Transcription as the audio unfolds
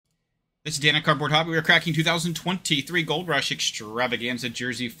This is Dan at Cardboard Hobby. We are cracking 2023 Gold Rush Extravaganza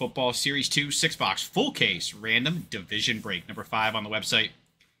Jersey Football Series 2 6-box full case random division break. Number 5 on the website.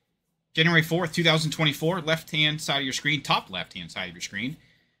 January 4th, 2024. Left-hand side of your screen. Top left-hand side of your screen.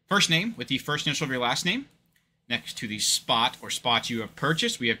 First name with the first initial of your last name. Next to the spot or spots you have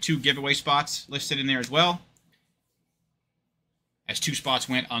purchased. We have 2 giveaway spots listed in there as well. As 2 spots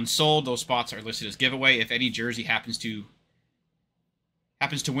went unsold, those spots are listed as giveaway. If any jersey happens to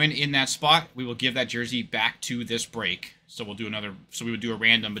win in that spot, we will give that jersey back to this break. So we'll do another. So we would do a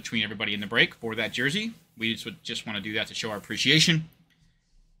random between everybody in the break for that jersey. We just want to do that to show our appreciation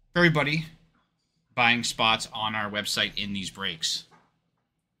for everybody buying spots on our website in these breaks.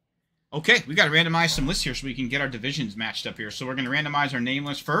 Okay, we got to randomize some lists here so we can get our divisions matched up here. So we're going to randomize our name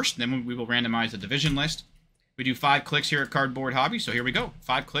list first, then we will randomize the division list. We do 5 clicks here at Cardboard Hobby. So here we go.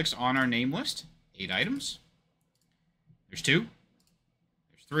 5 clicks on our name list. 8 items. There's 2.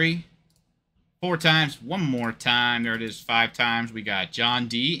 3, 4 times, 1 more time. There it is, 5 times. We got John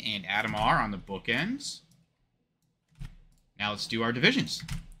D and Adam R on the bookends. Now let's do our divisions.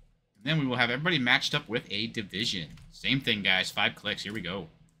 And then we will have everybody matched up with a division. Same thing, guys. 5 clicks. Here we go.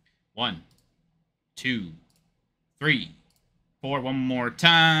 1, 2, 3, 4. 1 more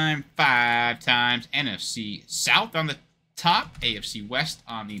time. 5 times. NFC South on the top. AFC West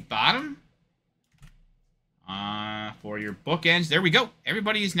on the bottom. For your bookends, there we go.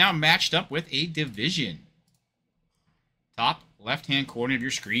 Everybody is now matched up with a division. Top left-hand corner of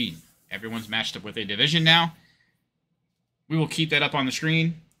your screen. Everyone's matched up with a division now. We will keep that up on the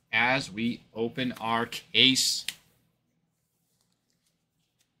screen as we open our case.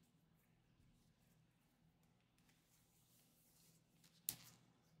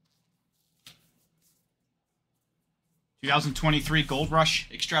 (2023) Gold Rush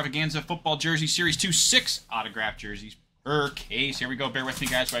Extravaganza Football Jersey Series 2 6 autographed jerseys per case. Here we go. Bear with me,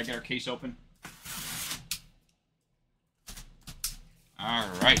 guys, while I get our case open. All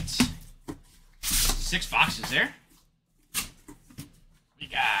right. 6 boxes there. We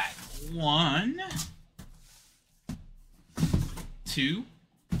got 1, 2,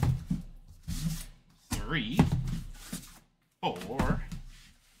 3, 4,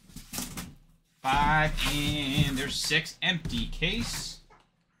 5, and there's 6 empty case.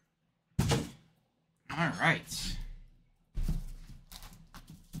 All right.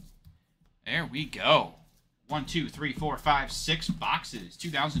 There we go. 1, 2, 3, 4, 5, 6 boxes.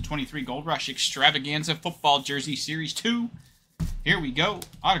 2023 Gold Rush Extravaganza Football Jersey Series 2. Here we go.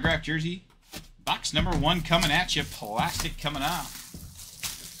 Autographed jersey. Box number 1 coming at you. Plastic coming off.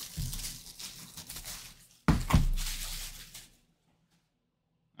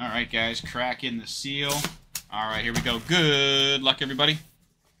 All right, guys, crack in the seal. All right, here we go. Good luck, everybody.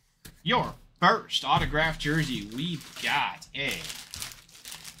 Your first autographed jersey, we've got a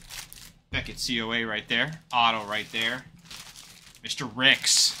Beckett COA right there, auto right there, Mr.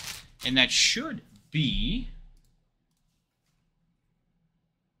 Ricks, and that should be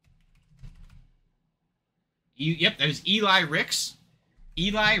yep, that is Eli Ricks.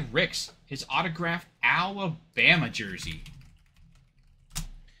 Eli Ricks, his autographed Alabama jersey.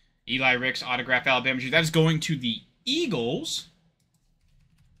 Eli Ricks autograph Alabama jersey. That is going to the Eagles,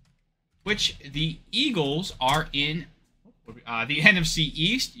 which the Eagles are in the NFC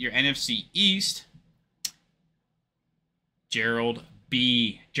East. Your NFC East. Gerald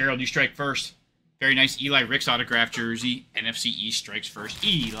B. Gerald, you strike first. Very nice Eli Ricks autograph jersey. NFC East strikes first.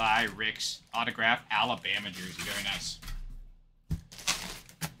 Eli Ricks autograph Alabama jersey. Very nice.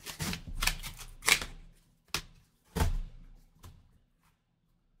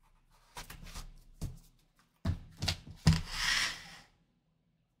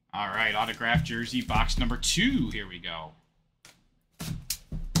 All right, autographed jersey, box number 2. Here we go.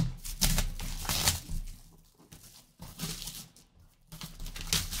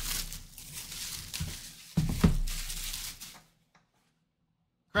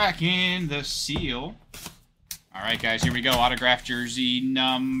 Crack in the seal. All right, guys, here we go. Autographed jersey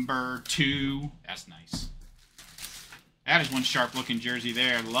number 2. That's nice. That is one sharp-looking jersey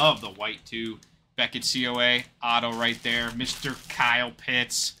there. Love the white, too. Beckett COA, auto right there. Mr. Kyle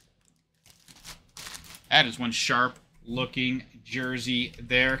Pitts. That is one sharp-looking jersey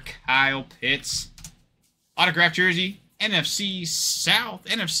there. Kyle Pitts. Autographed jersey. NFC South.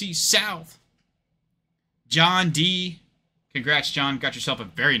 NFC South. John D. Congrats, John. Got yourself a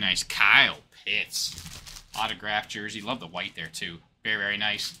very nice Kyle Pitts autographed jersey. Love the white there, too. Very, very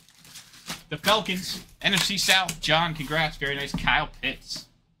nice. The Falcons. NFC South. John, congrats. Very nice Kyle Pitts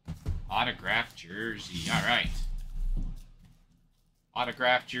autographed jersey. All right.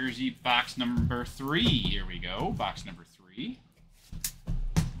 Autographed jersey, box number 3. Here we go. Box number 3.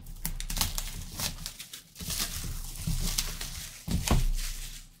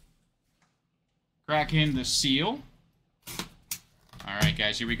 Crack in the seal. All right,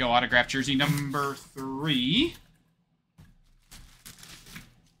 guys, here we go. Autograph jersey number 3.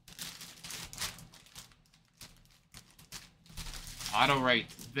 Auto right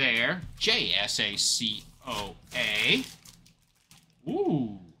there. JSACOA.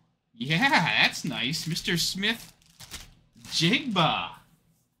 Ooh. Yeah, that's nice. Mr. Smith Jigba.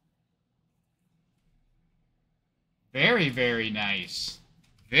 Very, very nice.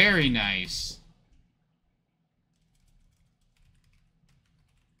 Very nice.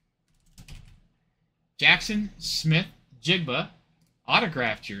 Jackson Smith Jigba.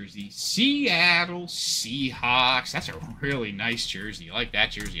 Autograph jersey, Seattle Seahawks. That's a really nice jersey. I like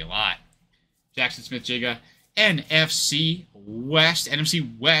that jersey a lot. Jackson Smith-Jigba, NFC West.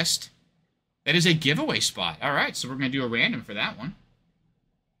 That is a giveaway spot. All right, so we're going to do a random for that one.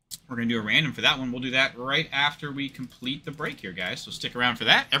 We'll do that right after we complete the break here, guys. So stick around for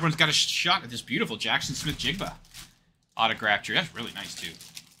that. Everyone's got a shot at this beautiful Jackson Smith-Jigba autograph jersey. That's really nice, too.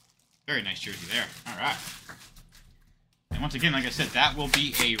 Very nice jersey there. All right. And once again, like I said, that will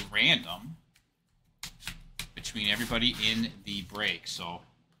be a random between everybody in the break. So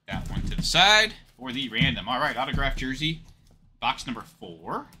that one to the side for the random. All right, autograph jersey, box number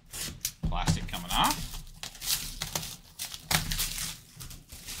 4. Plastic coming off.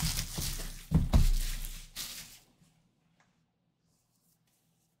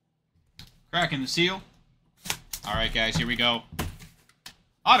 Cracking the seal. All right, guys, here we go.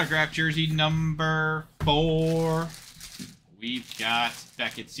 Autograph jersey number 4. We've got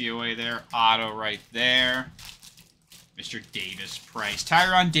Beckett COA there, auto right there. Mr. Davis Price.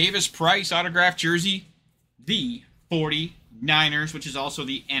 Tyron Davis Price autograph jersey. The 49ers, which is also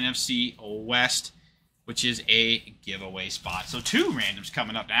the NFC West, which is a giveaway spot. So 2 randoms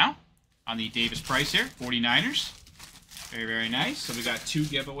coming up now on the Davis Price here, 49ers. Very, very nice. So we got 2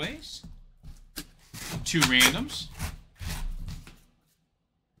 giveaways, 2 randoms.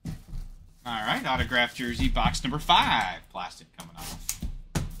 All right, autograph jersey, box number 5. Plastic coming off.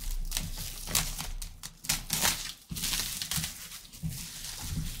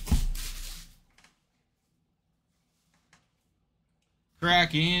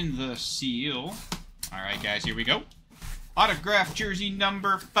 Crack in the seal. All right, guys, here we go. Autograph jersey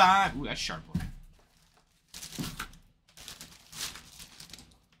number 5. Ooh, that's sharp looking.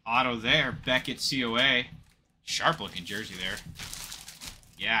 Auto there, Beckett COA. Sharp looking jersey there.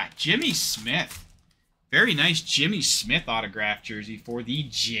 Yeah, Jimmy Smith. Very nice Jimmy Smith autograph jersey for the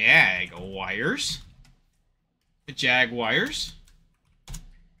Jaguars. The Jaguars.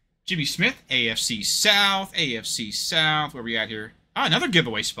 Jimmy Smith, AFC South. AFC South. Where we at here? Ah, another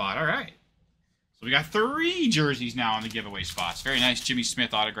giveaway spot. All right. So we got 3 jerseys now on the giveaway spots. Very nice Jimmy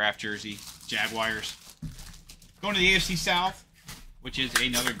Smith autograph jersey. Jaguars. Going to the AFC South, which is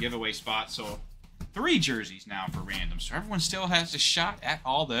another giveaway spot. So 3 jerseys now for random. So everyone still has a shot at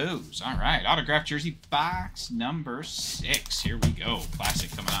all those. All right. Autograph jersey box number 6. Here we go. Plastic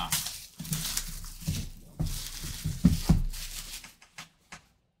coming off.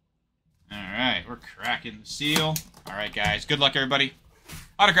 All right. We're cracking the seal. All right, guys. Good luck, everybody.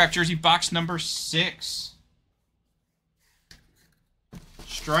 Autograph jersey box number 6.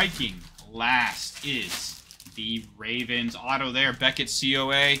 Striking last is the Ravens. Auto there. Beckett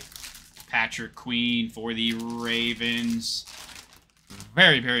COA. Patrick Queen for the Ravens.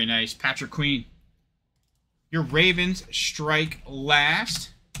 Very, very nice. Patrick Queen. Your Ravens strike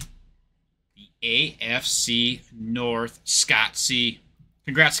last. The AFC North, Scott C.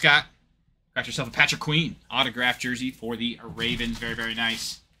 Congrats, Scott. Got yourself a Patrick Queen autograph jersey for the Ravens. Very, very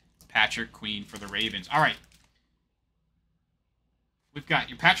nice. Patrick Queen for the Ravens. All right. We've got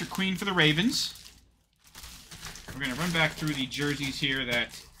your Patrick Queen for the Ravens. We're going to run back through the jerseys here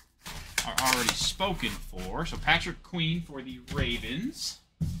that are already spoken for. So Patrick Queen for the Ravens.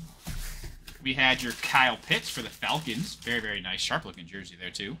 We had your Kyle Pitts for the Falcons. Very, very nice. Sharp-looking jersey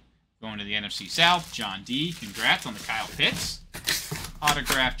there, too. Going to the NFC South. John D. Congrats on the Kyle Pitts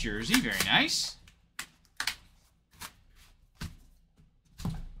autograph jersey. Very nice.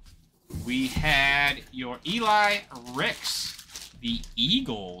 We had your Eli Ricks, the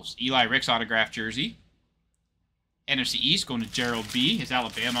Eagles. Eli Ricks autograph jersey. NFC East going to Gerald B. His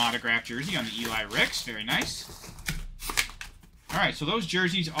Alabama autograph jersey on the Eli Ricks. Very nice. All right, so those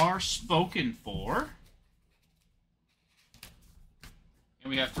jerseys are spoken for. And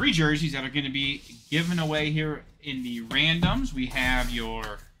we have 3 jerseys that are going to be given away here in the randoms. We have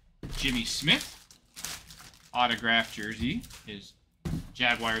your Jimmy Smith autograph jersey. His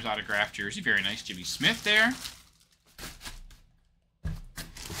Jaguars autograph jersey. Very nice Jimmy Smith there.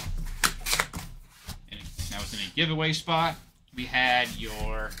 And that was in a giveaway spot. We had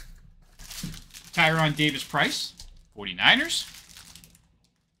your Tyron Davis-Price, 49ers.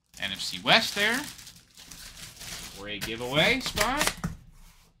 NFC West there for a giveaway spot.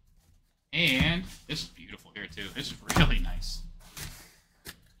 And this is beautiful here, too. This is really nice.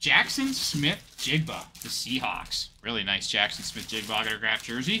 Jackson Smith-Jigba, the Seahawks. Really nice Jackson Smith-Jigba autograph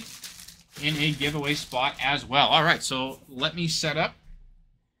jersey in a giveaway spot as well. All right, so let me set up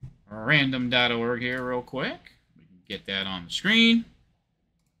random.org here real quick. We can get that on the screen.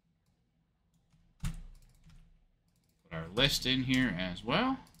 Put our list in here as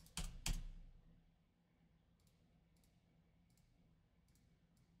well.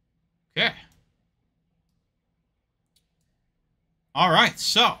 Okay. All right,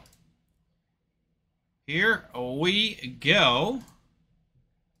 so here we go.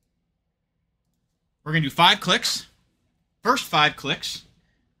 We're going to do 5 clicks. First 5 clicks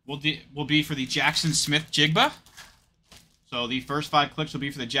will be for the Jackson Smith-Jigba. So the first 5 clicks will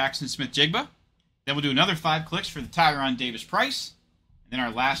be for the Jackson Smith-Jigba. Then we'll do another 5 clicks for the Tyron Davis-Price. And then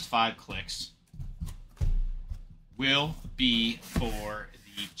our last 5 clicks will be for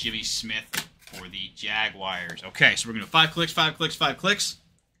the Jimmy Smith for the Jaguars. Okay, so we're going to do 5 clicks, 5 clicks, 5 clicks.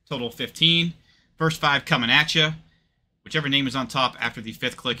 Total 15. First 5 coming at you. Whichever name is on top after the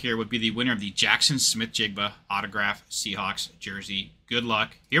 5th click here would be the winner of the Jackson Smith-Jigba autograph Seahawks jersey. Good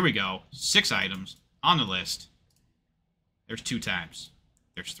luck. Here we go. 6 items on the list. There's 2 times.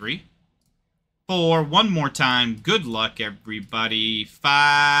 There's 3. 4. One more time. Good luck, everybody.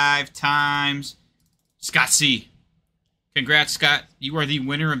 5 times. Scott C. Congrats, Scott. You are the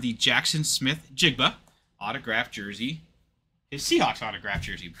winner of the Jackson Smith-Jigba autograph jersey. His Seahawks autograph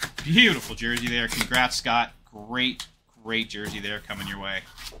jersey. Beautiful jersey there. Congrats, Scott. Great jersey there coming your way.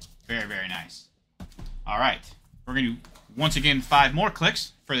 Very, very nice. All right. We're going to do, once again, 5 more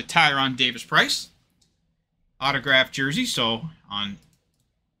clicks for the Tyron Davis-Price autograph jersey. So on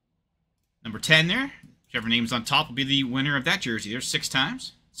number 10 there, whichever name is on top will be the winner of that jersey. There's 6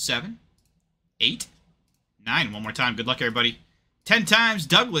 times. 7, 8, 9. One more time. Good luck, everybody. 10 times.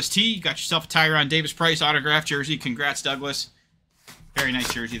 Douglas T. You got yourself a Tyron Davis-Price autograph jersey. Congrats, Douglas. Very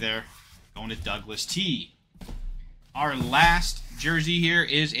nice jersey there. Going to Douglas T. Our last jersey here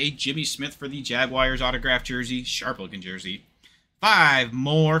is a Jimmy Smith for the Jaguars autograph jersey. Sharp-looking jersey. 5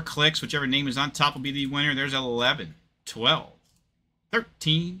 more clicks. Whichever name is on top will be the winner. There's 11, 12,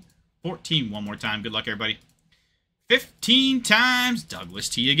 13, 14. One more time. Good luck, everybody. 15 times. Douglas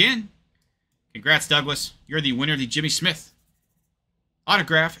T again. Congrats, Douglas. You're the winner of the Jimmy Smith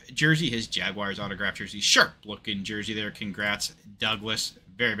autograph jersey. His Jaguars autograph jersey. Sharp-looking jersey there. Congrats, Douglas.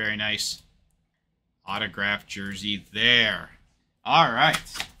 Very, very nice autograph jersey there. All right.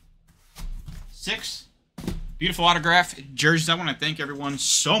 6 beautiful autograph jerseys. I want to thank everyone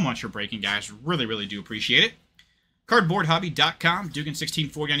so much for breaking, guys. Really, really do appreciate it. Cardboardhobby.com,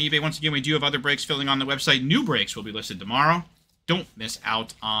 Dugan1640 on eBay. Once again, we do have other breaks filling on the website. New breaks will be listed tomorrow. Don't miss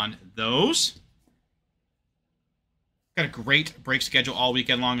out on those. Got a great break schedule all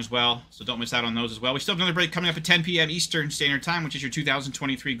weekend long as well, so don't miss out on those as well. We still have another break coming up at 10 p.m. Eastern Standard Time, which is your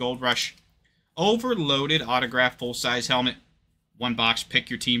 2023 Gold Rush Overloaded Autograph Full-Size Helmet. 1 box, pick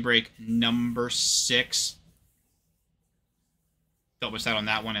your team break, number 6. Don't miss out on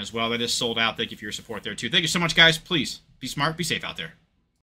that one as well. That is sold out. Thank you for your support there, too. Thank you so much, guys. Please, be smart, be safe out there.